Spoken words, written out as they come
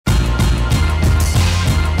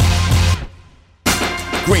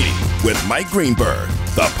Greeny with Mike Greenberg,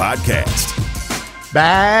 the podcast.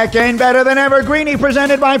 Back and better than ever, Greeny,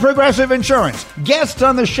 presented by Progressive Insurance. Guests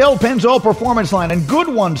on the Shell Pennzoil Performance Line, and good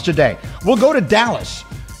ones today. We'll go to Dallas.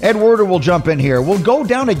 Ed Werder will jump in here. We'll go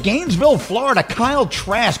down to Gainesville, Florida. Kyle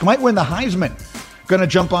Trask might win the Heisman. Going to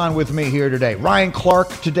jump on with me here today. Ryan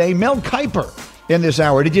Clark today. Mel Kiper in this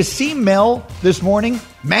hour. Did you see Mel this morning?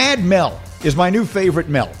 Mad Mel is my new favorite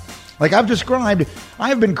Mel. Like I've described, I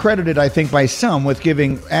have been credited, I think, by some with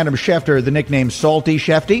giving Adam Schefter the nickname Salty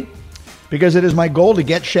Shefty, because it is my goal to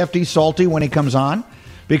get Shefty salty when he comes on,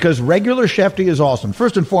 because regular Shefty is awesome.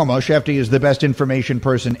 First and foremost, Shefty is the best information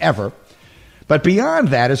person ever. But beyond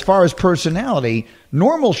that, as far as personality,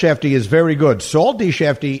 normal Shefty is very good. Salty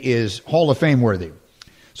Shefty is Hall of Fame worthy.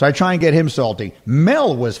 So I try and get him salty.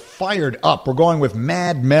 Mel was fired up. We're going with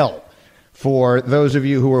Mad Mel for those of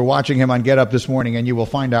you who are watching him on Get Up this morning, and you will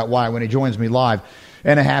find out why when he joins me live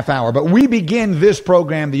in a half hour. But we begin this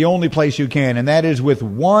program the only place you can, and that is with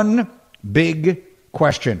one big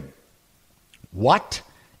question. What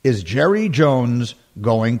is Jerry Jones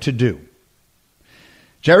going to do?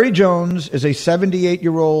 Jerry Jones is a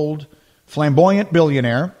 78-year-old flamboyant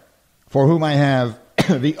billionaire for whom I have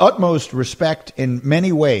the utmost respect in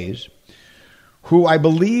many ways, who I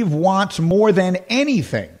believe wants more than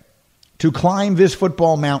anything to climb this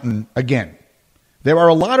football mountain again. There are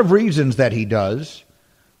a lot of reasons that he does.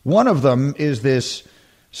 One of them is this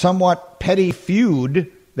somewhat petty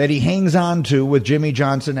feud that he hangs on to with Jimmy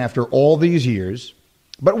Johnson after all these years.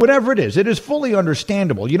 But whatever it is fully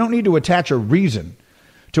understandable. You don't need to attach a reason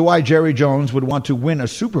to why Jerry Jones would want to win a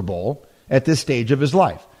Super Bowl at this stage of his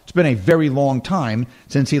life. It's been a very long time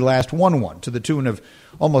since he last won one, to the tune of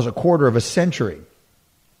almost a quarter of a century.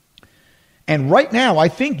 And right now, I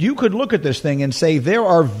think you could look at this thing and say there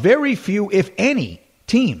are very few, if any,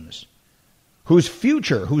 teams whose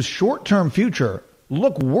future, whose short-term future,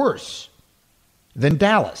 look worse than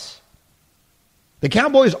Dallas. The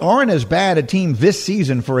Cowboys aren't as bad a team this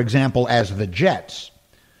season, for example, as the Jets.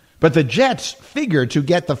 But the Jets figure to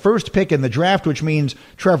get the first pick in the draft, which means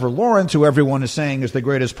Trevor Lawrence, who everyone is saying is the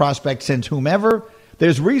greatest prospect since whomever.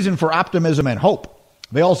 There's reason for optimism and hope.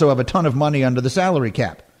 They also have a ton of money under the salary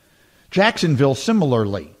cap. Jacksonville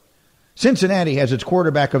similarly. Cincinnati has its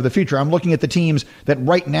quarterback of the future. I'm looking at the teams that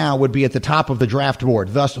right now would be at the top of the draft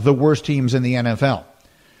board, thus the worst teams in the NFL.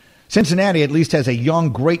 Cincinnati at least has a young,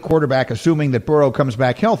 great quarterback, assuming that Burrow comes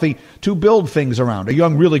back healthy, to build things around. A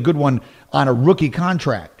young, really good one on a rookie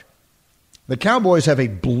contract. The Cowboys have a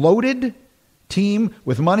bloated team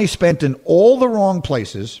with money spent in all the wrong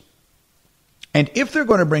places. And if they're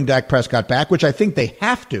going to bring Dak Prescott back, which I think they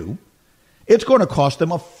have to, it's going to cost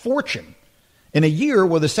them a fortune in a year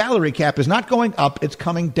where the salary cap is not going up, it's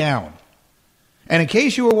coming down. And in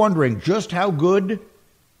case you were wondering just how good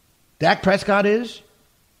Dak Prescott is,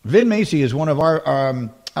 Vin Macy is one of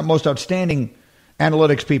our most outstanding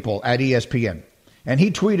analytics people at ESPN. And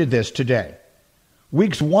he tweeted this today.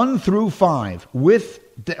 Weeks 1 through 5 with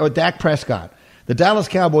Dak Prescott, the Dallas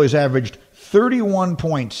Cowboys averaged 31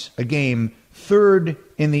 points a game, third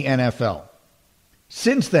in the NFL.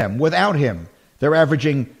 Since then, without him, they're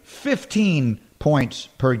averaging 15 points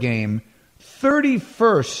per game,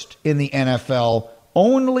 31st in the NFL.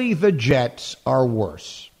 Only the Jets are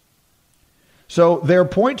worse. So their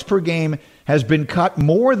points per game has been cut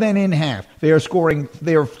more than in half. They are scoring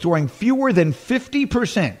fewer than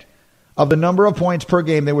 50% of the number of points per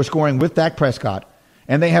game they were scoring with Dak Prescott,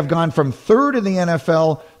 and they have gone from third in the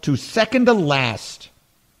NFL to second to last.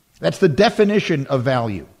 That's the definition of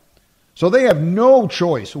value. So they have no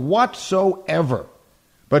choice whatsoever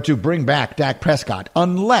but to bring back Dak Prescott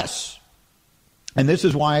unless, and this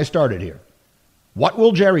is why I started here, what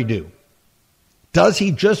will Jerry do? Does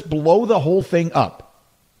he just blow the whole thing up?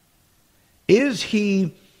 Is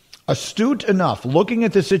he astute enough looking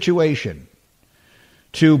at the situation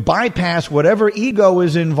to bypass whatever ego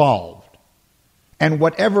is involved and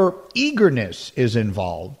whatever eagerness is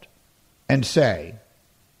involved and say,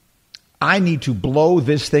 I need to blow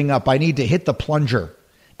this thing up. I need to hit the plunger,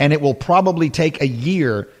 and it will probably take a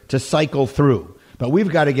year to cycle through. But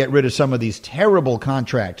we've got to get rid of some of these terrible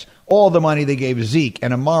contracts. All the money they gave Zeke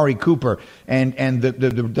and Amari Cooper and the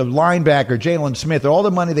linebacker, Jalen Smith, all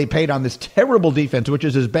the money they paid on this terrible defense, which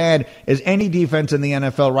is as bad as any defense in the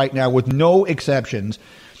NFL right now with no exceptions.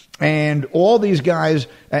 And all these guys,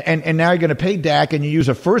 and now you're going to pay Dak, and you use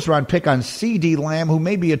a first-round pick on C.D. Lamb, who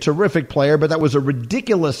may be a terrific player, but that was a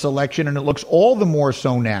ridiculous selection, and it looks all the more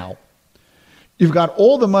so now. You've got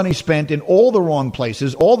all the money spent in all the wrong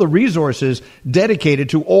places, all the resources dedicated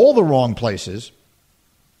to all the wrong places.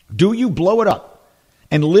 Do you blow it up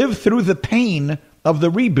and live through the pain of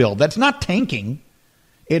the rebuild? That's not tanking.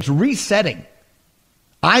 It's resetting.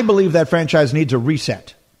 I believe that franchise needs a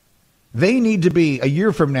reset. They need to be a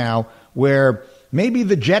year from now where maybe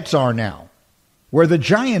the Jets are now, where the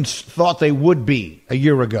Giants thought they would be a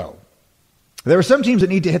year ago. There are some teams that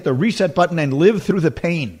need to hit the reset button and live through the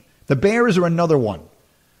pain. The Bears are another one.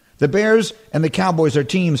 The Bears and the Cowboys are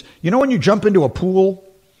teams. You know when you jump into a pool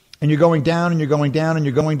and you're going down and you're going down and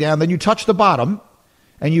you're going down, then you touch the bottom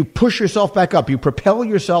and you push yourself back up. You propel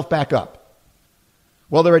yourself back up.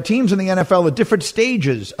 Well, there are teams in the NFL at different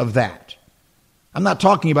stages of that. I'm not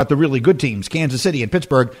talking about the really good teams, Kansas City and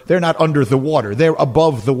Pittsburgh. They're not under the water. They're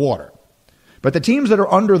above the water. But the teams that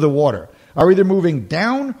are under the water are either moving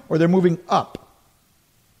down or they're moving up.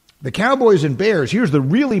 The Cowboys and Bears, here's the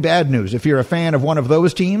really bad news. If you're a fan of one of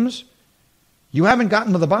those teams, you haven't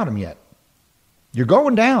gotten to the bottom yet. You're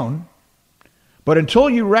going down. But until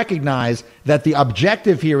you recognize that the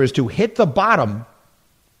objective here is to hit the bottom,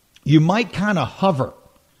 you might kind of hover.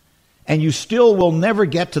 And you still will never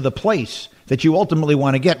get to the place that you ultimately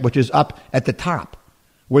want to get, which is up at the top,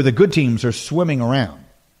 where the good teams are swimming around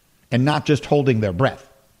and not just holding their breath.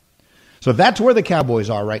 So that's where the Cowboys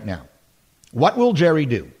are right now. What will Jerry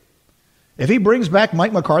do? If he brings back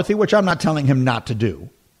Mike McCarthy, which I'm not telling him not to do,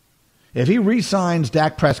 if he re-signs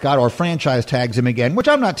Dak Prescott or franchise tags him again, which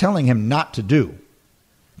I'm not telling him not to do,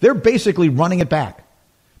 they're basically running it back.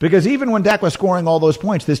 Because even when Dak was scoring all those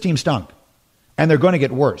points, this team stunk. And they're going to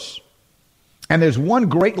get worse. And there's one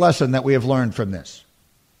great lesson that we have learned from this.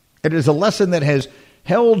 It is a lesson that has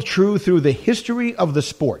held true through the history of the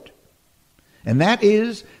sport. And that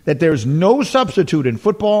is that there's no substitute in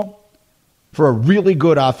football for a really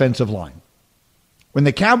good offensive line. When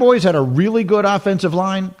the Cowboys had a really good offensive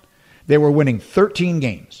line, they were winning 13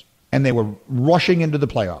 games. And they were rushing into the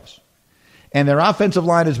playoffs. And their offensive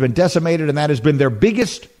line has been decimated, and that has been their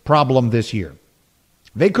biggest problem this year.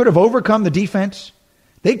 They could have overcome the defense.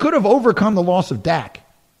 They could have overcome the loss of Dak.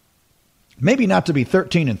 Maybe not to be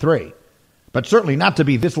 13-3, but certainly not to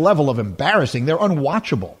be this level of embarrassing. They're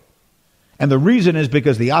unwatchable. And the reason is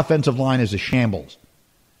because the offensive line is a shambles.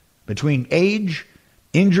 Between age,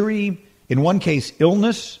 injury, in one case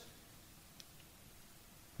illness,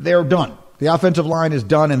 they're done. The offensive line is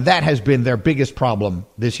done, and that has been their biggest problem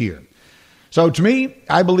this year. So to me,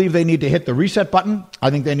 I believe they need to hit the reset button. I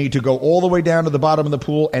think they need to go all the way down to the bottom of the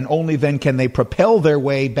pool, and only then can they propel their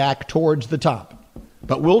way back towards the top.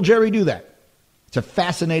 But will Jerry do that? It's a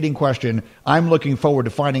fascinating question. I'm looking forward to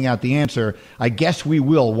finding out the answer. I guess we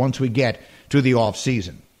will once we get to the off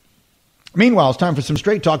season. Meanwhile, it's time for some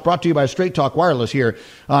Straight Talk, brought to you by Straight Talk Wireless here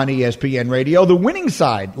on ESPN Radio. The winning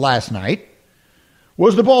side last night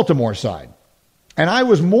was the Baltimore side. And I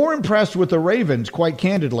was more impressed with the Ravens, quite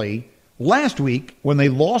candidly, last week when they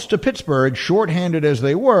lost to Pittsburgh, shorthanded as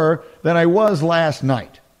they were, than I was last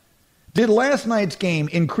night. Did last night's game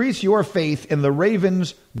increase your faith in the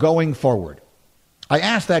Ravens going forward? I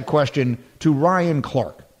asked that question to Ryan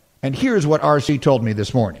Clark. And here's what RC told me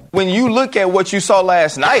this morning. When you look at what you saw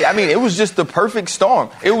last night, I mean, it was just the perfect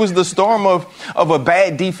storm. It was the storm of a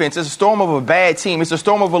bad defense. It's a storm of a bad team. It's a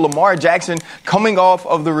storm of a Lamar Jackson coming off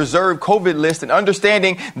of the reserve COVID list and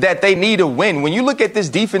understanding that they need a win. When you look at this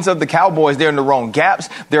defense of the Cowboys, they're in the wrong gaps.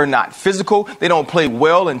 They're not physical. They don't play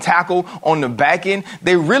well and tackle on the back end.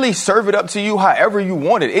 They really serve it up to you however you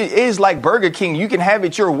want it. It is like Burger King. You can have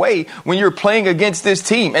it your way when you're playing against this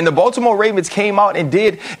team. And the Baltimore Ravens came out and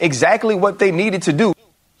did exactly what they needed to do.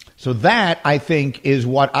 So that, I think, is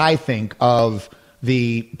what I think of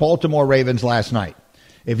the Baltimore Ravens last night.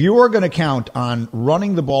 If you are going to count on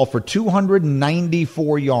running the ball for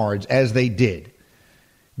 294 yards, as they did,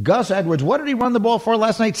 Gus Edwards, what did he run the ball for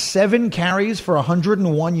last night? 7 carries for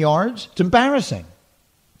 101 yards? It's embarrassing.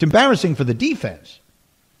 It's embarrassing for the defense.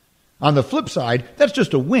 On the flip side, that's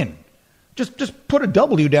just a win. Just put a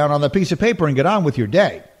W down on the piece of paper and get on with your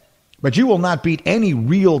day. But you will not beat any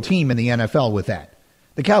real team in the NFL with that.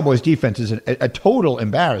 The Cowboys' defense is a total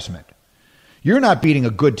embarrassment. You're not beating a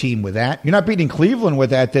good team with that. You're not beating Cleveland with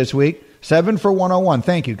that this week. 7 for 101.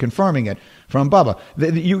 Thank you. Confirming it from Bubba.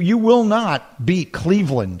 You will not beat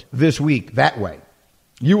Cleveland this week that way.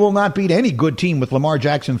 You will not beat any good team with Lamar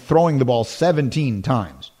Jackson throwing the ball 17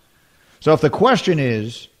 times. So if the question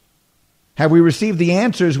is, have we received the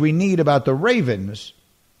answers we need about the Ravens?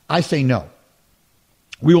 I say no.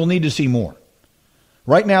 We will need to see more.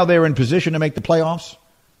 Right now, they're in position to make the playoffs.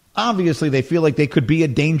 Obviously, they feel like they could be a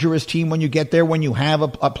dangerous team when you get there, when you have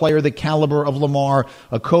a player the caliber of Lamar,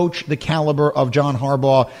 a coach the caliber of John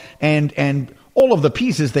Harbaugh, and all of the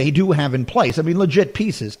pieces they do have in place. I mean, legit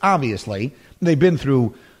pieces, obviously. They've been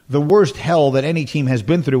through the worst hell that any team has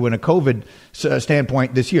been through in a COVID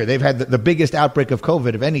standpoint this year. They've had the biggest outbreak of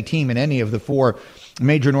COVID of any team in any of the 4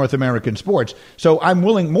 major North American sports. So I'm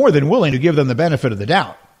more than willing to give them the benefit of the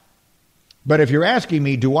doubt. But if you're asking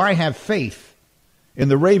me, do I have faith in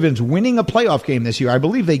the Ravens winning a playoff game this year? I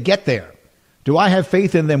believe they get there. Do I have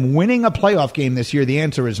faith in them winning a playoff game this year? The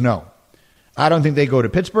answer is no. I don't think they go to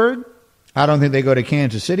Pittsburgh. I don't think they go to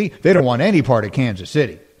Kansas City. They don't want any part of Kansas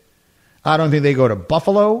City. I don't think they go to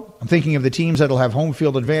Buffalo. I'm thinking of the teams that will have home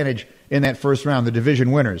field advantage in that first round, the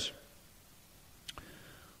division winners.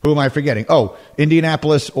 Who am I forgetting? Oh,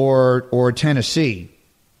 Indianapolis or Tennessee.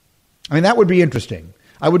 I mean, that would be interesting.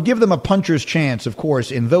 I would give them a puncher's chance, of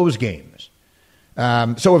course, in those games.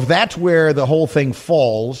 So if that's where the whole thing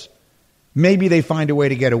falls, maybe they find a way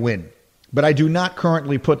to get a win. But I do not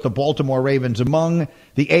currently put the Baltimore Ravens among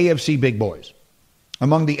the AFC big boys,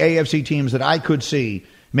 among the AFC teams that I could see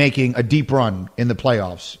making a deep run in the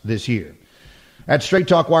playoffs this year. At Straight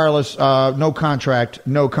Talk Wireless, no contract,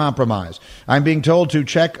 no compromise. I'm being told to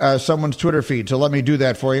check someone's Twitter feed, so let me do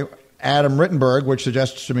that for you. Adam Rittenberg, which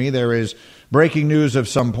suggests to me there is breaking news of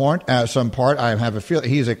some part. I have a feeling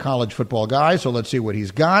he's a college football guy, so let's see what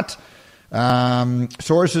he's got.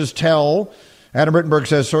 Sources tell... Adam Rittenberg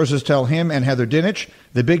says sources tell him and Heather Dinich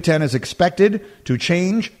the Big Ten is expected to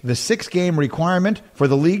change the 6-game requirement for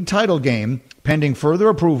the league title game pending further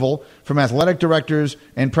approval from athletic directors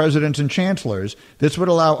and presidents and chancellors. This would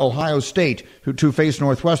allow Ohio State to face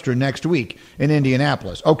Northwestern next week in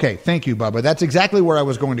Indianapolis. Okay, thank you, Bubba. That's exactly where I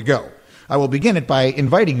was going to go. I will begin it by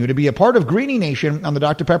inviting you to be a part of Greenie Nation on the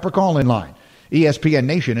Dr. Pepper call-in line. ESPN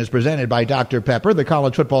Nation is presented by Dr. Pepper. The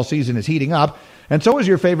college football season is heating up, and so is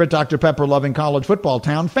your favorite Dr. Pepper-loving college football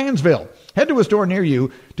town, Fansville. Head to a store near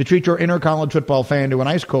you to treat your inner college football fan to an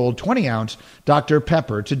ice-cold 20-ounce Dr.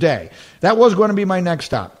 Pepper today. That was going to be my next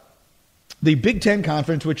stop. The Big Ten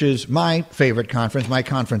Conference, which is my favorite conference, my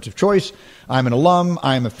conference of choice. I'm an alum.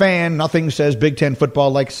 I'm a fan. Nothing says Big Ten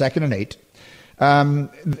football like 2nd and 8.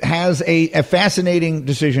 Has a fascinating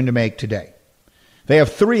decision to make today. They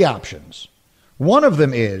have 3 options. One of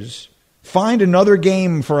them is find another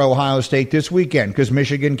game for Ohio State this weekend because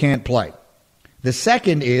Michigan can't play. The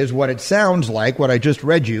second is what it sounds like, what I just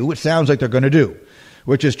read you, it sounds like they're going to do,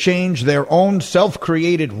 which is change their own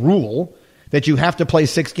self-created rule that you have to play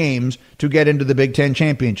 6 games to get into the Big Ten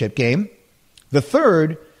championship game. The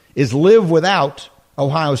third is live without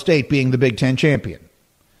Ohio State being the Big Ten champion.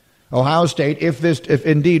 Ohio State, if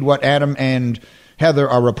indeed what Adam and Heather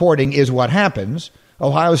are reporting is what happens,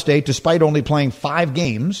 Ohio State, despite only playing 5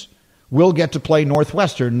 games, will get to play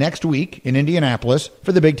Northwestern next week in Indianapolis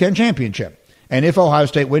for the Big Ten championship. And if Ohio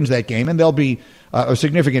State wins that game, and they'll be a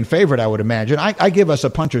significant favorite, I would imagine. I give us a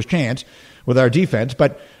puncher's chance with our defense,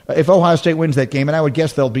 but if Ohio State wins that game, and I would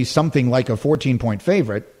guess they'll be something like a 14-point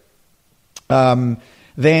favorite, then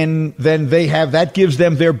they have that gives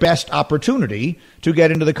them their best opportunity to get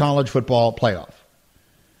into the college football playoff.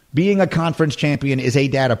 Being a conference champion is a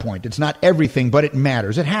data point. It's not everything, but it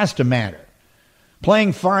matters. It has to matter.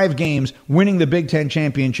 Playing 5 games, winning the Big Ten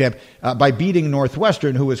championship by beating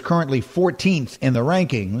Northwestern, who is currently 14th in the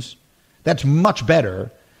rankings, that's much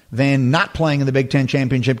better than not playing in the Big Ten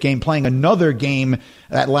championship game, playing another game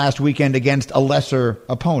that last weekend against a lesser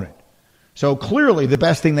opponent. So clearly the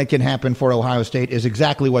best thing that can happen for Ohio State is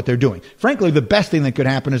exactly what they're doing. Frankly, the best thing that could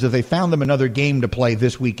happen is if they found them another game to play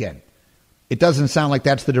this weekend. It doesn't sound like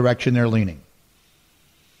that's the direction they're leaning.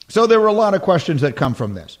 So there were a lot of questions that come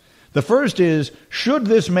from this. The first is, should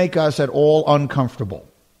this make us at all uncomfortable?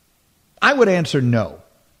 I would answer no.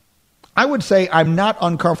 I would say I'm not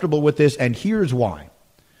uncomfortable with this, and here's why.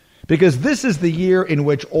 Because this is the year in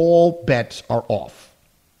which all bets are off.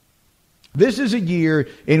 This is a year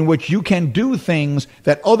in which you can do things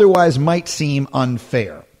that otherwise might seem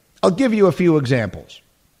unfair. I'll give you a few examples.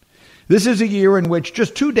 This is a year in which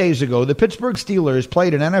just 2 days ago, the Pittsburgh Steelers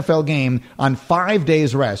played an NFL game on 5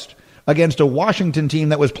 days rest against a Washington team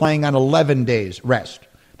that was playing on 11 days rest.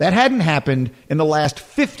 That hadn't happened in the last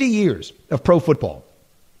 50 years of pro football.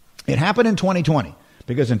 It happened in 2020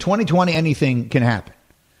 because in 2020, anything can happen.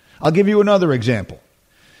 I'll give you another example.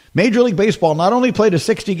 Major League Baseball not only played a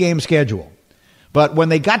 60-game schedule, but when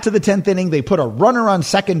they got to the 10th inning, they put a runner on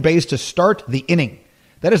second base to start the inning.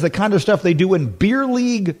 That is the kind of stuff they do in beer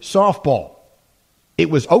league softball. It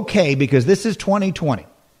was okay because this is 2020.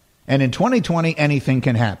 And in 2020, anything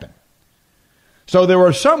can happen. So there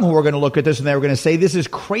were some who were going to look at this and they were going to say, this is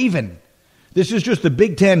craven. This is just the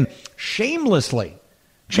Big Ten shamelessly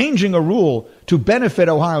changing a rule to benefit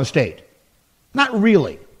Ohio State. Not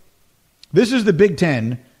really. This is the Big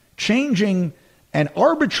Ten changing an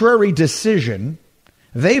arbitrary decision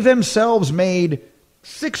they themselves made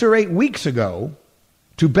 6 or 8 weeks ago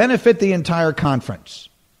to benefit the entire conference.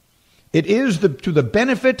 It is to the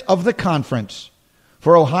benefit of the conference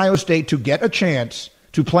for Ohio State to get a chance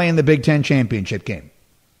to play in the Big Ten championship game.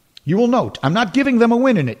 You will note, I'm not giving them a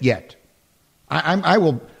win in it yet.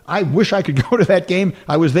 I wish I could go to that game.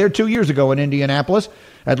 I was there 2 years ago in Indianapolis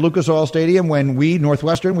at Lucas Oil Stadium when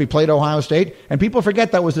Northwestern, we played Ohio State, and people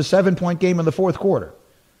forget that was a 7-point game in the fourth quarter.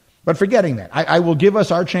 But forgetting that, I will give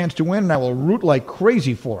us our chance to win, and I will root like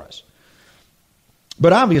crazy for us.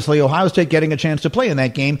 But obviously, Ohio State getting a chance to play in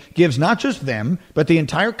that game gives not just them, but the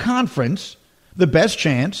entire conference the best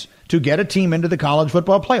chance to get a team into the college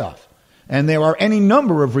football playoff. And there are any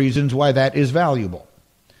number of reasons why that is valuable.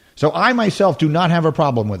 So I myself do not have a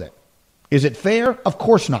problem with it. Is it fair? Of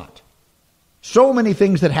course not. So many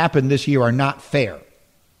things that happened this year are not fair.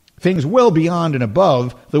 Things well beyond and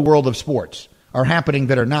above the world of sports are happening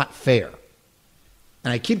that are not fair.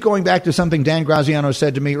 And I keep going back to something Dan Graziano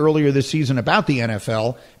said to me earlier this season about the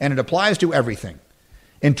NFL, and it applies to everything.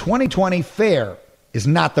 In 2020, fair is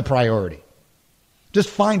not the priority. Just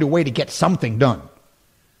find a way to get something done.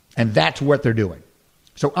 And that's what they're doing.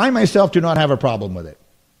 So I myself do not have a problem with it.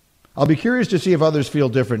 I'll be curious to see if others feel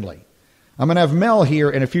differently. I'm going to have Mel here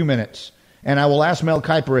in a few minutes, and I will ask Mel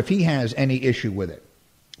Kiper if he has any issue with it.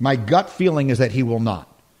 My gut feeling is that he will not.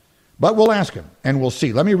 But we'll ask him, and we'll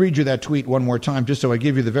see. Let me read you that tweet one more time, just so I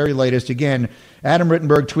give you the very latest. Again, Adam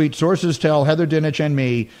Rittenberg tweets, sources tell Heather Dinich and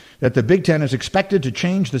me that the Big Ten is expected to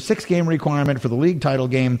change the 6-game requirement for the league title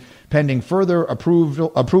game, pending further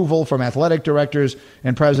approval from athletic directors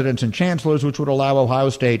and presidents and chancellors, which would allow Ohio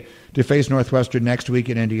State to face Northwestern next week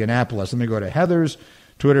in Indianapolis. Let me go to Heather's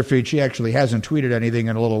Twitter feed. She actually hasn't tweeted anything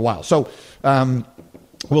in a little while. So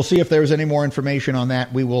we'll see if there's any more information on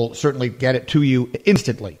that. We will certainly get it to you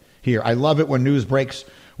instantly here. I love it when news breaks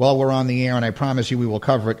while we're on the air, and I promise you we will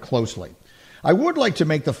cover it closely. I would like to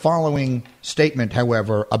make the following statement,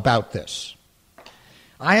 however, about this.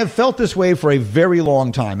 I have felt this way for a very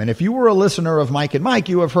long time, and if you were a listener of Mike and Mike,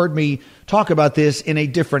 you have heard me talk about this in a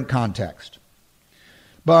different context.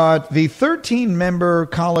 But the 13-member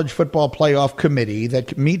college football playoff committee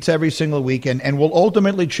that meets every single week and will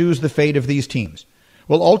ultimately choose the fate of these teams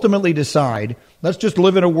will ultimately decide, let's just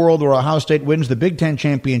live in a world where Ohio State wins the Big Ten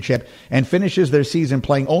championship and finishes their season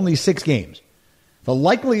playing only 6 games. The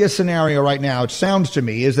likeliest scenario right now, it sounds to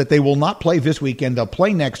me, is that they will not play this weekend. They'll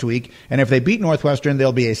play next week. And if they beat Northwestern,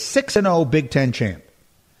 they'll be a 6-0 Big Ten champ.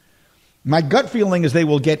 My gut feeling is they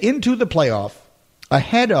will get into the playoff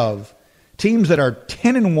ahead of teams that are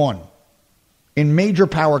 10-1 in major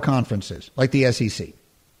power conferences like the SEC.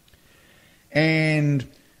 And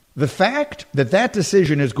the fact that that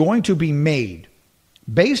decision is going to be made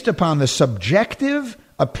based upon the subjective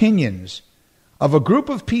opinions of a group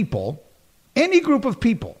of people, any group of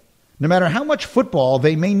people, no matter how much football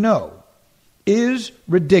they may know, is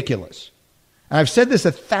ridiculous. And I've said this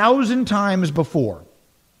 1,000 times before.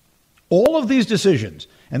 All of these decisions,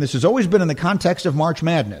 and this has always been in the context of March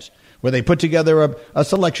Madness, where they put together a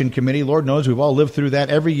selection committee. Lord knows we've all lived through that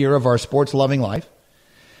every year of our sports-loving life.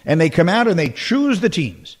 And they come out and they choose the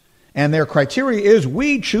teams. And their criteria is,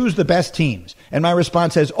 we choose the best teams. And my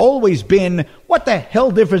response has always been, what the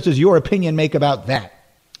hell difference does your opinion make about that?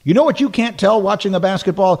 You know what you can't tell watching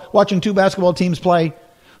two basketball teams play?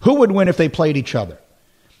 Who would win if they played each other?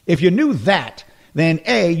 If you knew that, then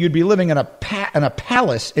A, you'd be living in a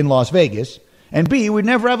palace in Las Vegas, and B, we'd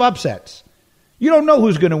never have upsets. You don't know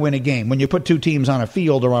who's going to win a game when you put two teams on a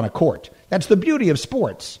field or on a court. That's the beauty of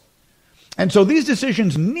sports. And so these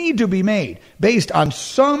decisions need to be made based on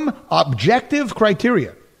some objective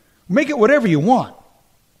criteria. Make it whatever you want.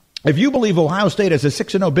 If you believe Ohio State as a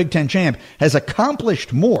 6-0 Big Ten champ has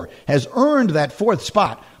accomplished more, has earned that 4th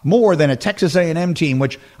spot more than a Texas A&M team,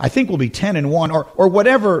 which I think will be 10-1, or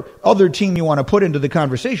whatever other team you want to put into the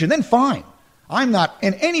conversation, then fine. I'm not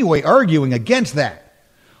in any way arguing against that.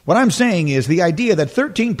 What I'm saying is the idea that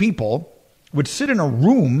 13 people would sit in a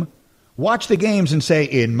room, watch the games and say,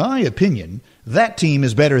 in my opinion, that team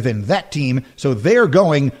is better than that team, so they're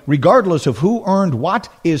going regardless of who earned what,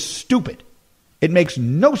 is stupid. It makes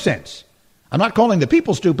no sense. I'm not calling the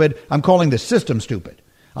people stupid. I'm calling the system stupid.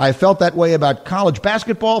 I felt that way about college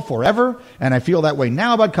basketball forever, and I feel that way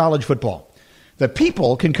now about college football. The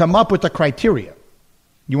people can come up with the criteria.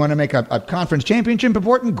 You want to make a conference championship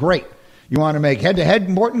important? Great. You want to make head-to-head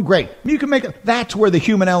important? Great. You can make it. That's where the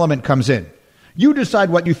human element comes in. You decide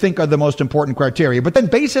what you think are the most important criteria, but then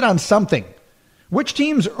base it on something. Which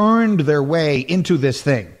teams earned their way into this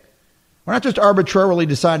thing? We're not just arbitrarily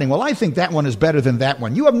deciding, well, I think that one is better than that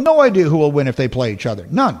one. You have no idea who will win if they play each other.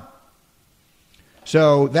 None.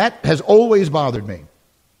 So that has always bothered me,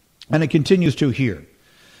 and it continues to here.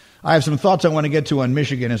 I have some thoughts I want to get to on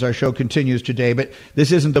Michigan as our show continues today, but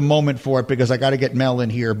this isn't the moment for it because I got to get Mel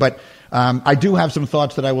in here. But I do have some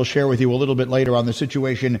thoughts that I will share with you a little bit later on the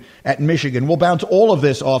situation at Michigan. We'll bounce all of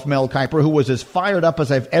this off Mel Kiper, who was as fired up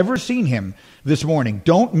as I've ever seen him this morning.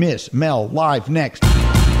 Don't miss Mel live next.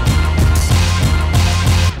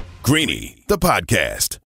 Greeny, the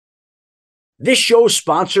podcast. This show is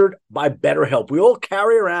sponsored by BetterHelp. We all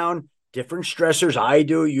carry around different stressors. I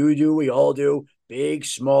do, you do, we all do, big,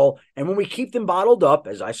 small. And when we keep them bottled up,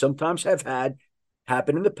 as I sometimes have had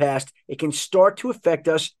happen in the past, it can start to affect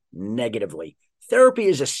us negatively. Therapy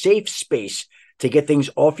is a safe space to get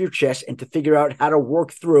things off your chest and to figure out how to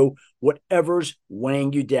work through whatever's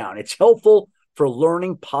weighing you down. It's helpful for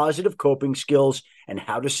learning positive coping skills and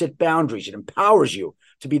how to set boundaries. It empowers you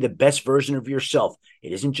to be the best version of yourself.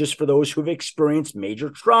 It isn't just for those who have experienced major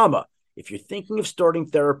trauma. If you're thinking of starting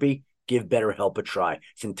therapy, give BetterHelp a try.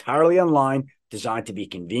 It's entirely online, designed to be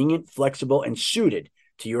convenient, flexible, and suited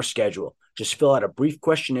to your schedule. Just fill out a brief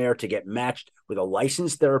questionnaire to get matched with a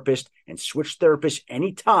licensed therapist and switch therapists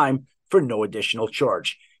anytime for no additional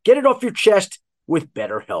charge. Get it off your chest with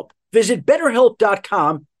BetterHelp. Visit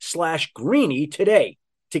BetterHelp.com/Greeny today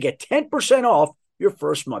to get 10% off your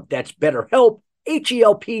first month. That's BetterHelp,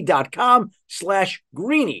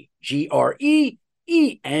 HELP.com/Greeny, GREENY.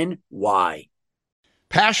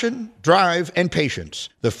 Passion, drive, and patience.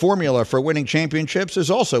 The formula for winning championships is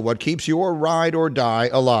also what keeps your ride or die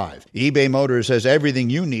alive. eBay Motors has everything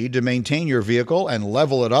you need to maintain your vehicle and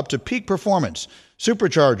level it up to peak performance.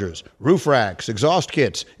 Superchargers, roof racks, exhaust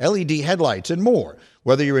kits, LED headlights, and more.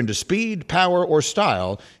 Whether you're into speed, power, or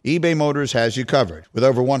style, eBay Motors has you covered. With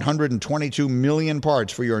over 122 million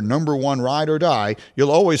parts for your number one ride or die, you'll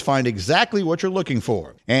always find exactly what you're looking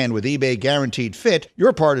for. And with eBay Guaranteed Fit,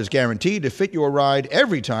 your part is guaranteed to fit your ride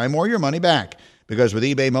every time or your money back. Because with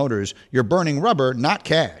eBay Motors, you're burning rubber, not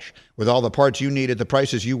cash. With all the parts you need at the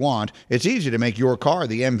prices you want, it's easy to make your car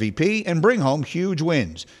the MVP and bring home huge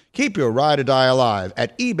wins. Keep your ride or die alive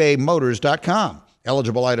at ebaymotors.com.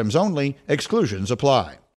 Eligible items only. Exclusions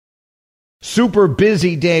apply. Super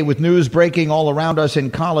busy day with news breaking all around us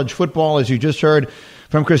in college football. As you just heard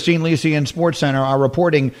from Christine Lisi in SportsCenter, our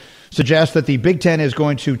reporting suggests that the Big Ten is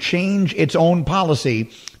going to change its own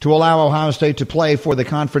policy to allow Ohio State to play for the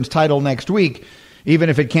conference title next week, even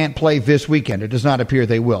if it can't play this weekend. It does not appear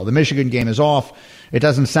they will. The Michigan game is off. It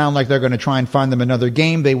doesn't sound like they're going to try and find them another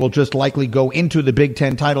game. They will just likely go into the Big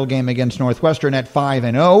Ten title game against Northwestern at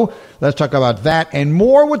 5-0. Let's talk about that and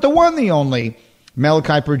more with the one, the only, Mel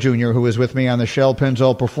Kiper Jr., who is with me on the Shell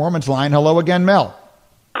Pennzoil Performance Line. Hello again, Mel.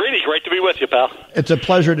 Greeny, great to be with you, pal. It's a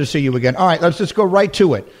pleasure to see you again. All right, let's just go right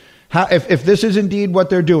to it. If this is indeed what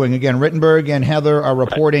they're doing, again, Rittenberg and Heather are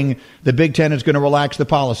reporting the Big Ten is going to relax the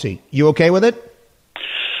policy. You okay with it?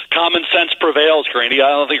 Common sense prevails, Greeny. I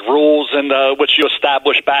don't think rules and which you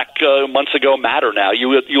established back months ago matter now.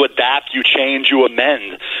 You adapt, you change, you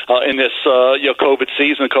amend in this COVID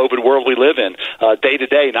season, COVID world we live in. Day to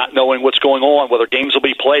day, not knowing what's going on, whether games will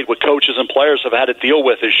be played, what coaches and players have had to deal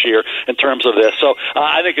with this year in terms of this. So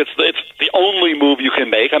I think it's the only move you can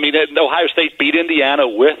make. I mean, Ohio State beat Indiana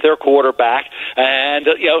with their quarterback, and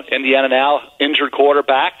Indiana now injured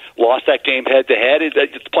quarterback, lost that game head to head.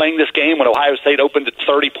 It's playing this game when Ohio State opened at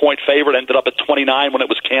 30-point favorite, ended up at 29 when it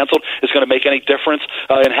was canceled, is going to make any difference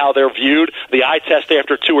in how they're viewed. The eye test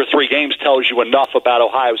after 2 or 3 games tells you enough about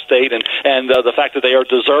Ohio State and the fact that they are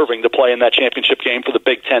deserving to play in that championship game for the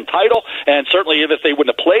Big Ten title. And certainly if they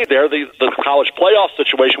wouldn't have played there, the college playoff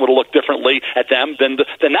situation would have looked differently at them than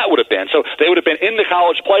that would have been. So they would have been in the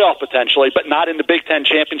college playoff potentially, but not in the Big Ten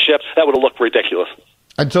championship. That would have looked ridiculous.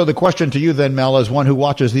 And so the question to you then, Mel, as one who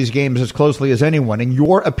watches these games as closely as anyone, in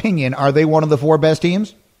your opinion, are they one of the 4 best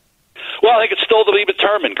teams? Well, I think it's still to be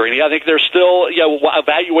determined, Greeny. I think they're still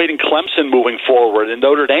evaluating Clemson moving forward in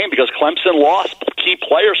Notre Dame because Clemson lost key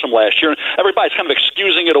players from last year. And everybody's kind of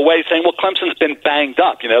excusing it away, saying, well, Clemson's been banged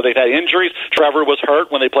up. They've had injuries. Trevor was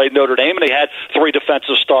hurt when they played Notre Dame, and they had 3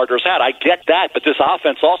 defensive starters out. I get that, but this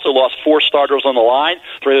offense also lost 4 starters on the line.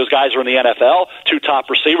 3 of those guys are in the NFL, 2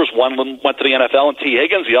 top receivers. One went to the NFL, and T.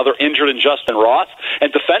 Higgins, the other injured in Justin Ross.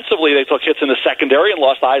 And defensively, they took hits in the secondary and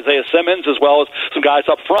lost Isaiah Simmons as well as some guys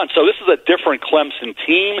up front. So this is a different Clemson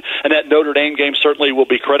team, and that Notre Dame game certainly will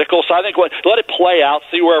be critical. So I think let it play out,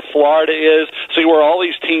 see where Florida is, see where all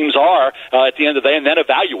these teams are at the end of the day, and then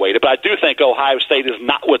evaluate it. But I do think Ohio State is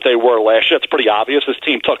not what they were last year. It's pretty obvious. This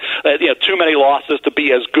team took too many losses to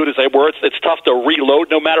be as good as they were. It's tough to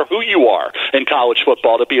reload no matter who you are in college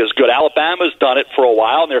football to be as good. Alabama's done it for a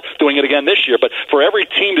while, and they're doing it again this year. But for every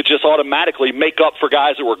team to just automatically make up for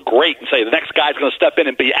guys that were great and say the next guy's going to step in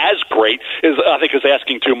and be as great is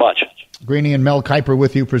asking too much. Greeny and Mel Kiper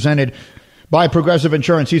with you, presented by Progressive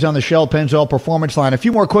Insurance. He's on the Shell Pennzoil Performance Line. A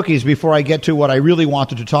few more quickies before I get to what I really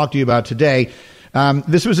wanted to talk to you about today.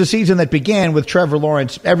 This was a season that began with Trevor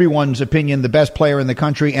Lawrence, everyone's opinion, the best player in the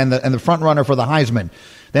country and the front runner for the Heisman.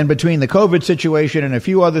 Then between the COVID situation and a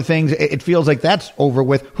few other things, it feels like that's over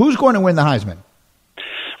with. Who's going to win the Heisman?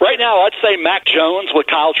 Right now, I'd say Mac Jones with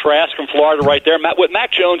Kyle Trask from Florida right there. What Mac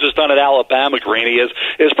Jones has done at Alabama, Greeny, is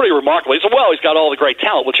pretty remarkable. He's got all the great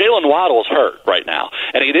talent. Well, Jalen Waddle is hurt right now,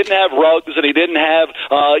 and he didn't have Ruggs, and he didn't have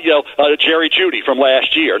Jerry Jeudy from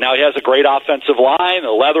last year. Now he has a great offensive line,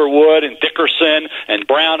 Leatherwood and Dickerson and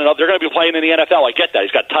Brown, and they're going to be playing in the NFL. I get that.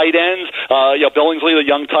 He's got tight ends. Billingsley, the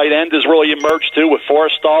young tight end, has really emerged too with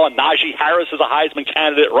Forrestall, and Najee Harris is a Heisman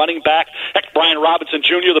candidate running back. Heck, Brian Robinson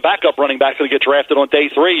Jr., the backup running back, is going to get drafted on day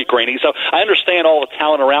 3. Greeny. So I understand all the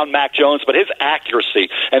talent around Mac Jones, but his accuracy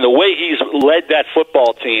and the way he's led that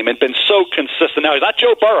football team and been so consistent. Now, he's not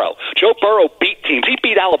Joe Burrow. Joe Burrow beat teams. He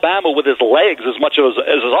beat Alabama with his legs as much as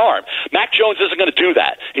his arm. Mac Jones isn't going to do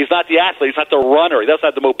that. He's not the athlete. He's not the runner. He doesn't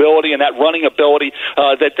have the mobility and that running ability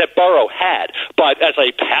that Burrow had. But as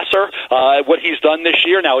a passer, what he's done this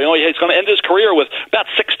year, now he's going to end his career with about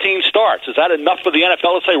 16 starts. Is that enough for the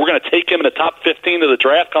NFL to say we're going to take him in the top 15 of the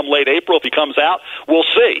draft come late April if he comes out? We'll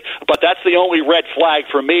see. But that's the only red flag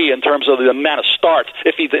for me in terms of the amount of starts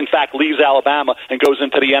if he, in fact, leaves Alabama and goes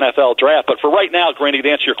into the NFL draft. But for right now, Greeny, to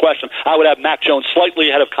answer your question, I would have Mac Jones slightly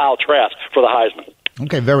ahead of Kyle Trask for the Heisman.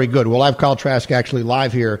 Okay, very good. We'll have Kyle Trask actually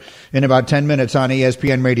live here in about 10 minutes on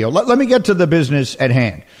ESPN Radio. Let me get to the business at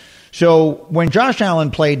hand. So when Josh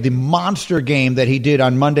Allen played the monster game that he did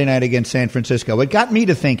on Monday night against San Francisco, it got me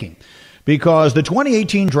to thinking, because the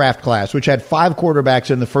 2018 draft class, which had 5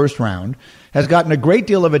 quarterbacks in the first round, has gotten a great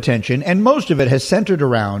deal of attention, and most of it has centered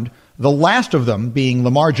around the last of them being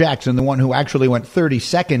Lamar Jackson, the one who actually went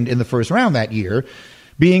 32nd in the first round that year,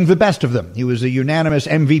 being the best of them. He was a unanimous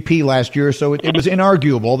MVP last year, so it was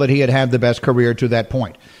inarguable that he had the best career to that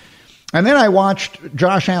point. And then I watched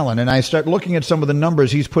Josh Allen, and I started looking at some of the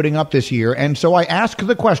numbers he's putting up this year, and so I asked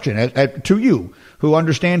the question to you, who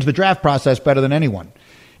understands the draft process better than anyone.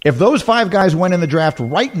 If those 5 guys went in the draft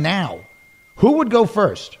right now, who would go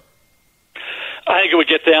first? I think it would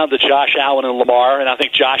get down to Josh Allen and Lamar, and I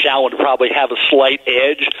think Josh Allen would probably have a slight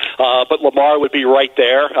edge, but Lamar would be right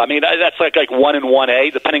there. I mean, that's like 1 and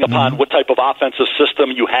 1A, depending upon what type of offensive system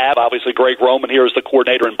you have. Obviously, Greg Roman here is the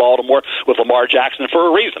coordinator in Baltimore with Lamar Jackson for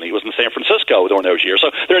a reason. He was in San Francisco during those years. So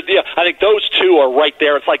I think those two are right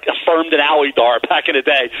there. It's like affirmed in Alidar back in the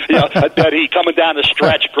day. That he coming down the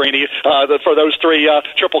stretch, Greeny, for those 3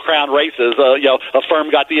 Triple Crown races.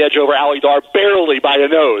 Affirmed got the edge over Alidar barely by a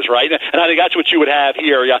nose, right? And I think that's what you would have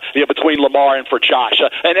here between Lamar and for Josh.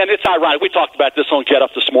 And it's ironic. We talked about this on Get Up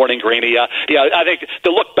this morning, Greeny. I think to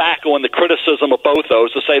look back on the criticism of both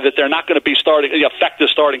those, to say that they're not going to be effective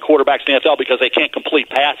starting quarterbacks in the NFL because they can't complete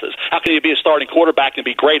passes. How can you be a starting quarterback and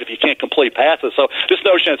be great if you can't complete passes? So this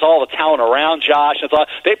notion it's all the talent around Josh.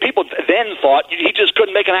 People then thought he just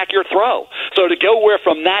couldn't make an accurate throw. So to go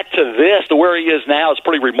from that to this, to where he is now, is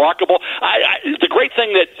pretty remarkable. The great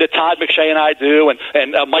thing that Todd McShay and I do,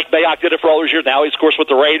 and Mike Mayock did it for all those years. Now he's, of course, with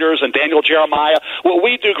the Raiders, and Daniel Jeremiah. What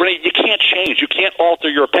we do, Greeny, you can't change. You can't alter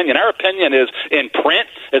your opinion. Our opinion is in print.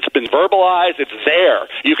 It's been verbalized. It's there.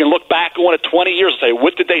 You can look back on it 20 years and say,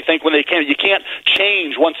 what did they think when they came? You can't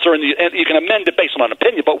change once they're in you can amend it based on an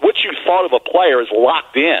opinion, but what you thought of a player is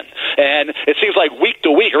locked in. And it seems like week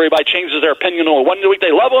to week, everybody changes their opinion on one week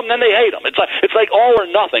they love them, then they hate them. It's like all or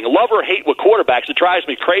nothing. Love or hate with quarterbacks. It drives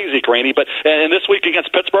me crazy, Greeny. And this week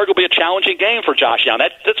against Pittsburgh will be a challenging game for Josh Allen.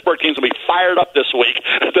 That Pittsburgh team's going to be fired up this week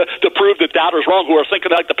to prove the doubters wrong, who are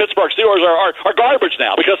thinking like the Pittsburgh Steelers are garbage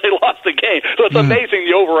now because they lost the game. So it's amazing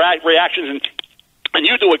the overreactions and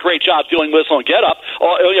you do a great job dealing with this on Get Up,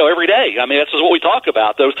 every day. I mean, that's just what we talk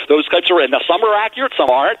about. Those types of, now some are accurate, some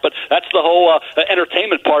aren't, but that's the whole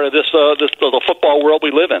entertainment part of the football world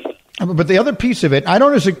we live in. But the other piece of it, I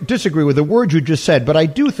don't disagree with the word you just said, but I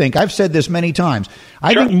do think, I've said this many times,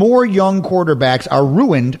 I think more young quarterbacks are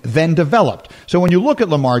ruined than developed. So when you look at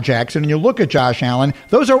Lamar Jackson and you look at Josh Allen,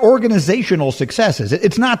 those are organizational successes.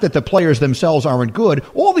 It's not that the players themselves aren't good.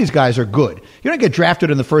 All these guys are good. You don't get drafted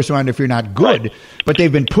in the first round if you're not good. Right. But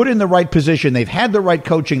they've been put in the right position. They've had the right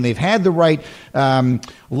coaching. They've had the right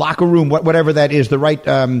locker room, whatever that is, the right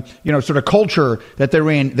sort of culture that they're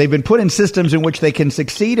in. They've been put in systems in which they can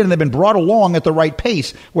succeed, and they've been brought along at the right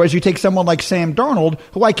pace. Whereas you take someone like Sam Darnold,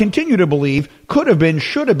 who I continue to believe could have been,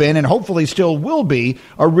 should have been, and hopefully still will be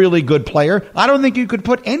a really good player. I don't think you could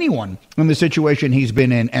put anyone in the situation he's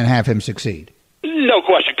been in and have him succeed. No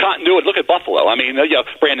question. continuity. Look at Buffalo. I mean,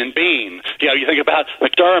 Brandon Beane. You think about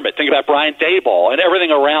McDermott. Think about Brian Daboll and everything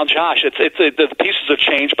around Josh. The pieces have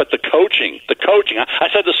changed, but the coaching. I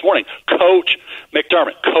said this morning, Coach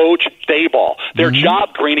McDermott, Coach Daboll. Their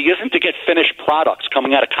job, Greeny, isn't to get finished products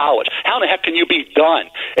coming out of college. How in the heck can you be done?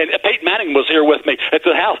 And Peyton Manning was here with me at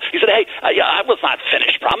the house. He said, "Hey, I was not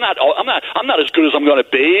finished. I'm not as good as I'm going to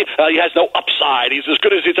be. He has no upside. He's as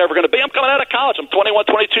good as he's ever going to be. I'm coming out of college. I'm 21,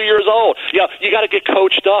 22 years old. You got to get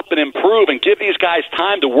coached up and improve and give these guys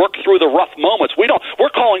time to work through the rough moments. We're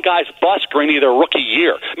calling guys bust, Greeny, their rookie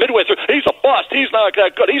year. Midway through, he's a bust. He's not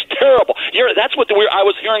that good. He's terrible. That's what I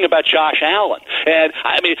was hearing about Josh Allen. And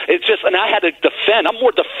I mean, it's just, and I had to defend. I'm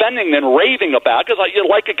more defending than raving about because you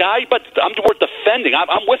like a guy, but I'm more defending.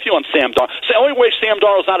 I'm with you on Sam Darnold. So the only way Sam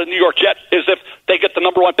Darnold's not a New York Jet is if they get the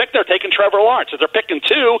number 1 pick. They're taking Trevor Lawrence. If they're picking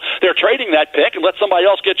 2, they're trading that pick and let somebody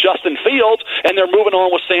else get Justin Fields, and they're moving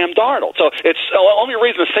on with Sam Darnold. So it's the only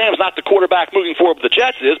reason Sam's not the quarterback moving forward with the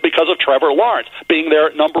Jets is because of Trevor Lawrence being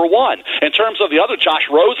their number 1. In terms of the other, Josh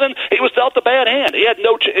Rosen, he was dealt a bad hand. He had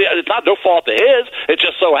it's not no fault of his. It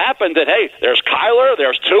just so happened that, hey, there's Kyler,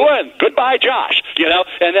 there's Tua, and goodbye, Josh.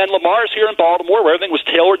 And then Lamar's here in Baltimore, where everything was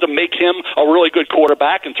tailored to make him a really good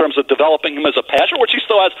quarterback in terms of developing him as a passer, which he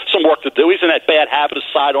still has some work to do. He's in that bad habit of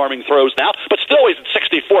side-arming throws now, but still he's at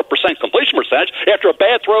 64% completion percentage. After a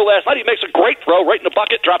bad throw last night, he makes a great throw right in the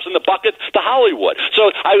bucket, drops in the bucket to Hollywood.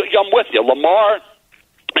 So I'm with you. Lamar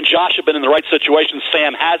and Josh have been in the right situation.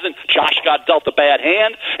 Sam hasn't. Josh got dealt a bad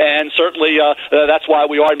hand, and certainly that's why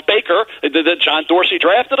we are in Baker. John Dorsey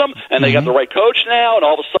drafted him, and they got the right coach now, and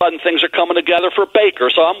all of a sudden things are coming together for Baker.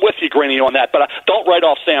 So I'm with you, Greeny, on that, but don't write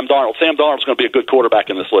off Sam Darnold. Sam Darnold's going to be a good quarterback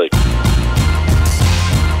in this league.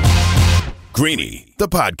 Greeny, the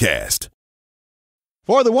podcast.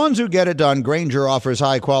 For the ones who get it done, Grainger offers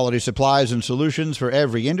high-quality supplies and solutions for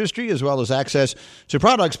every industry, as well as access to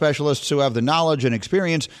product specialists who have the knowledge and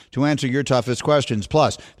experience to answer your toughest questions.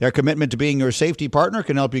 Plus, their commitment to being your safety partner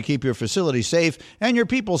can help you keep your facility safe and your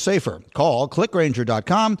people safer. Call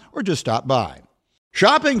clickgrainger.com or just stop by.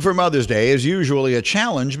 Shopping for Mother's Day is usually a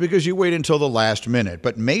challenge because you wait until the last minute,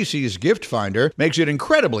 but Macy's Gift Finder makes it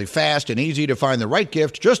incredibly fast and easy to find the right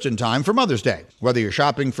gift just in time for Mother's Day. Whether you're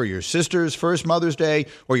shopping for your sister's first Mother's Day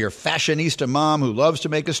or your fashionista mom who loves to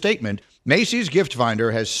make a statement, Macy's Gift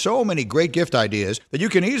Finder has so many great gift ideas that you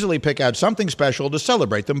can easily pick out something special to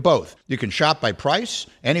celebrate them both. You can shop by price,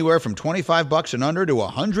 anywhere from $25 and under to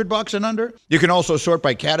 $100 and under. You can also sort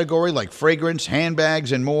by category like fragrance,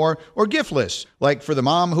 handbags, and more, or gift lists, like for the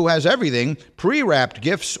mom who has everything, pre-wrapped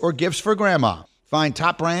gifts or gifts for grandma. Find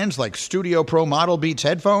top brands like Studio Pro Model Beats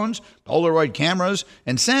headphones, Polaroid cameras,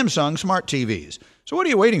 and Samsung smart TVs. So what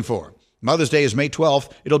are you waiting for? Mother's Day is May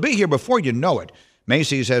 12th. It'll be here before you know it.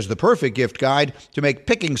 Macy's has the perfect gift guide to make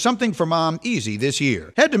picking something for mom easy this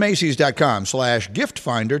year. Head to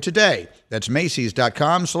Macys.com/giftfinder today. That's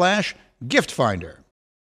Macys.com/giftfinder.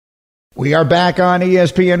 We are back on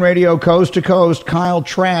ESPN Radio Coast to Coast. Kyle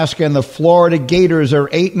Trask and the Florida Gators are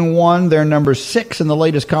 8-1. They're number 6 in the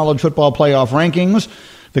latest college football playoff rankings.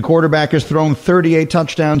 The quarterback has thrown 38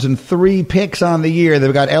 touchdowns and 3 picks on the year.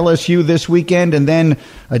 They've got LSU this weekend and then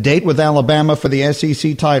a date with Alabama for the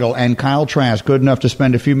SEC title. And Kyle Trask, good enough to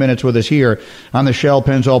spend a few minutes with us here on the Shell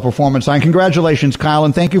Pennzoil Performance Line. Congratulations, Kyle,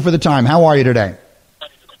 and thank you for the time. How are you today?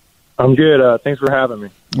 I'm good. Thanks for having me.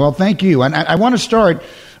 Well, thank you. And I want to start.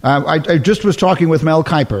 I just was talking with Mel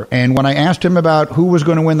Kiper, and when I asked him about who was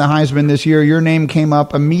going to win the Heisman this year, your name came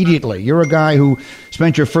up immediately. You're a guy who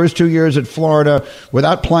spent your first 2 years at Florida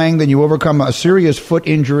without playing, then you overcome a serious foot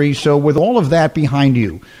injury. So with all of that behind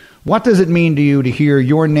you, what does it mean to you to hear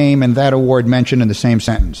your name and that award mentioned in the same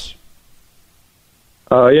sentence?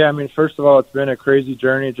 Yeah, I mean, first of all, it's been a crazy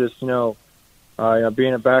journey, just, being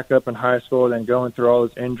a backup in high school, then going through all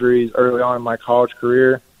those injuries early on in my college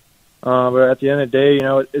career. But at the end of the day,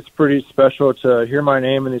 it's pretty special to hear my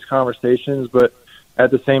name in these conversations. But at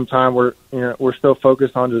the same time, we're still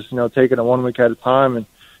focused on just, taking it 1 week at a time. And,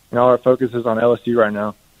 our focus is on LSU right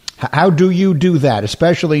now. How do you do that,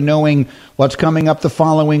 especially knowing what's coming up the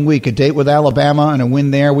following week, a date with Alabama and a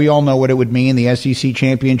win there? We all know what it would mean, the SEC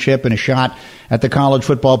championship and a shot at the college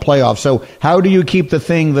football playoff. So how do you keep the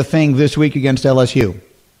thing this week against LSU?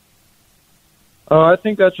 I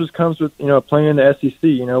think that just comes with, playing in the SEC.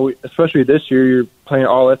 Especially this year, you're playing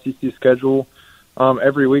all SEC schedule.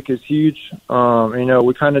 Every week is huge.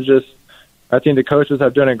 We kind of just, I think the coaches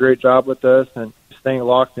have done a great job with us and staying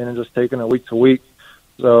locked in and just taking it week to week.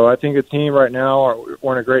 So I think the team right now,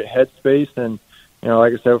 we're in a great headspace. And,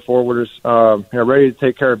 like I said before, we're just ready to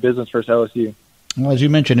take care of business versus LSU. Well, as you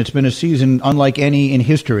mentioned, it's been a season unlike any in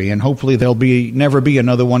history, and hopefully there'll never be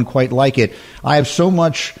another one quite like it. I have so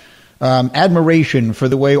much admiration for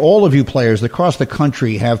the way all of you players across the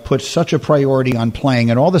country have put such a priority on playing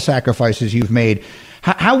and all the sacrifices you've made.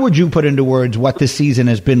 How would you put into words what this season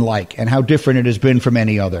has been like and how different it has been from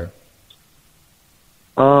any other?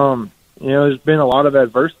 There's been a lot of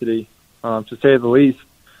adversity, to say the least.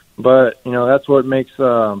 But, that's what makes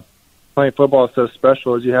playing football so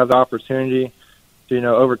special is you have the opportunity to,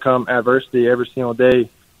 overcome adversity every single day.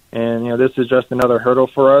 And, this is just another hurdle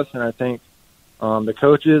for us. And I think the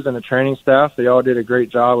coaches and the training staff, they all did a great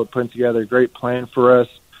job of putting together a great plan for us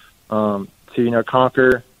to,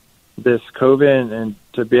 conquer this COVID and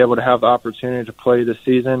to be able to have the opportunity to play this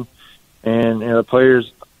season. And, the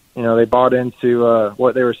players, they bought into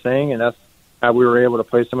what they were saying, and that's how we were able to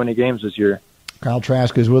play so many games this year. Kyle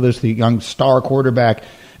Trask is with us, the young star quarterback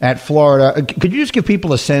at Florida. Could you just give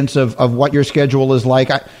people a sense of what your schedule is like?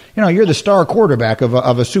 You're the star quarterback of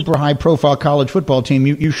a super high-profile college football team.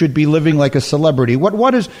 You should be living like a celebrity.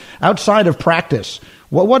 What is, outside of practice,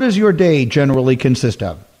 what does your day generally consist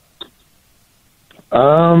of?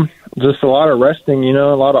 Just a lot of resting,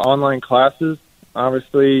 a lot of online classes.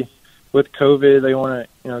 Obviously, with COVID, they want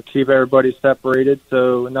to, keep everybody separated,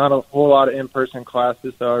 so not a whole lot of in-person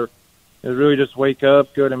classes. So it really just wake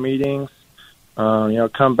up, go to meetings,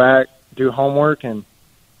 come back, do homework, and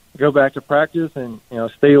go back to practice, and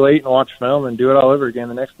stay late and watch film and do it all over again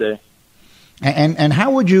the next day. And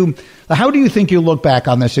how do you think you'll look back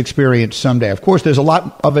on this experience someday? Of course, there's a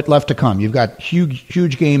lot of it left to come. You've got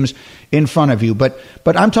huge games in front of you, but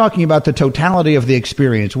I'm talking about the totality of the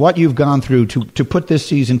experience, what you've gone through to put this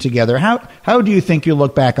season together. How do you think you'll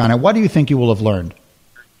look back on it? What do you think you will have learned?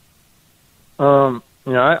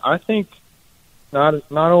 I think not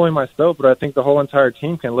only myself, but I think the whole entire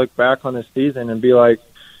team can look back on this season and be like,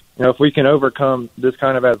 if we can overcome this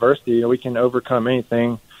kind of adversity, we can overcome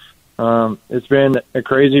anything. It's been a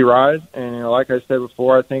crazy ride, and like I said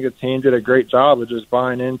before, I think the team did a great job of just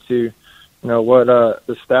buying into what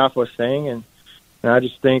the staff was saying, and I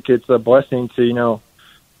just think it's a blessing to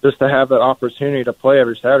just to have that opportunity to play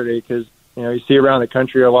every Saturday, because you see around the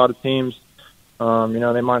country a lot of teams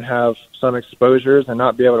they might have some exposures and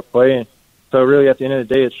not be able to play, and so really at the end of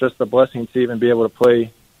the day it's just a blessing to even be able to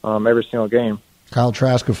play every single game. Kyle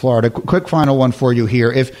Trask of Florida. Quick final one for you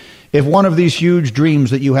here. If one of these huge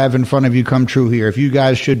dreams that you have in front of you come true here, if you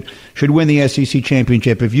guys should win the SEC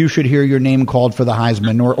championship, if you should hear your name called for the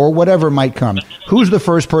Heisman or whatever might come, who's the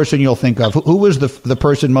first person you'll think of? Who is the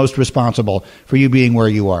person most responsible for you being where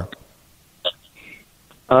you are?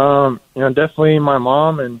 Definitely my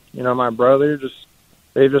mom and, my brother.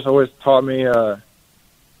 They've just always taught me, how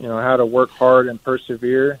to work hard and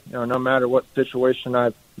persevere, no matter what situation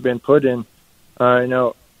I've been put in. My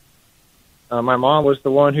mom was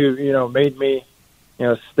the one who, made me,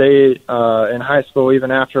 stay in high school even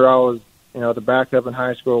after I was, the backup in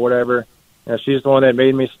high school or whatever. She's the one that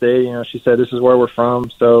made me stay. She said, this is where we're from,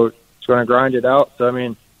 so it's going to grind it out.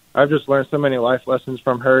 So, I've just learned so many life lessons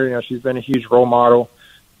from her. She's been a huge role model.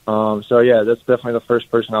 That's definitely the first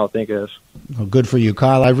person I'll think of. Well, good for you,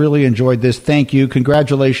 Kyle. I've really enjoyed this. Thank you.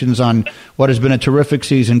 Congratulations on what has been a terrific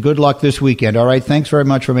season. Good luck this weekend. All right. Thanks very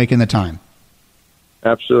much for making the time.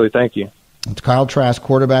 Absolutely. Thank you. It's Kyle Trask,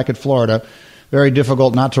 quarterback at Florida. Very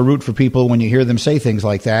difficult not to root for people when you hear them say things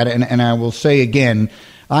like that. And I will say again,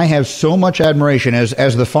 I have so much admiration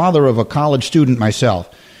as the father of a college student myself.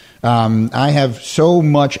 I have so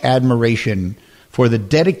much admiration for the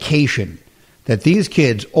dedication that these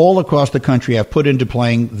kids all across the country have put into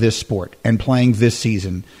playing this sport and playing this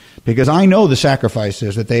season, because I know the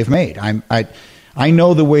sacrifices that they've made. I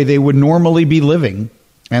know the way they would normally be living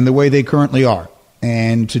and the way they currently are.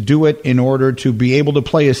 And to do it in order to be able to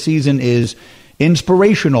play a season is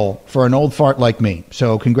inspirational for an old fart like me.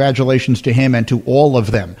 So congratulations to him and to all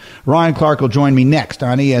of them. Ryan Clark will join me next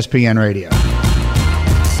on ESPN Radio.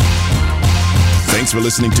 Thanks for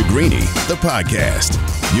listening to Greeny, the podcast.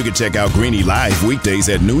 You can check out Greeny live weekdays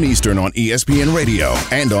at noon Eastern on ESPN Radio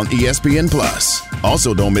and on ESPN Plus.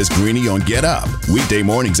 Also, don't miss Greeny on Get Up, weekday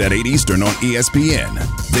mornings at 8 Eastern on ESPN.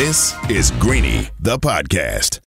 This is Greeny, the podcast.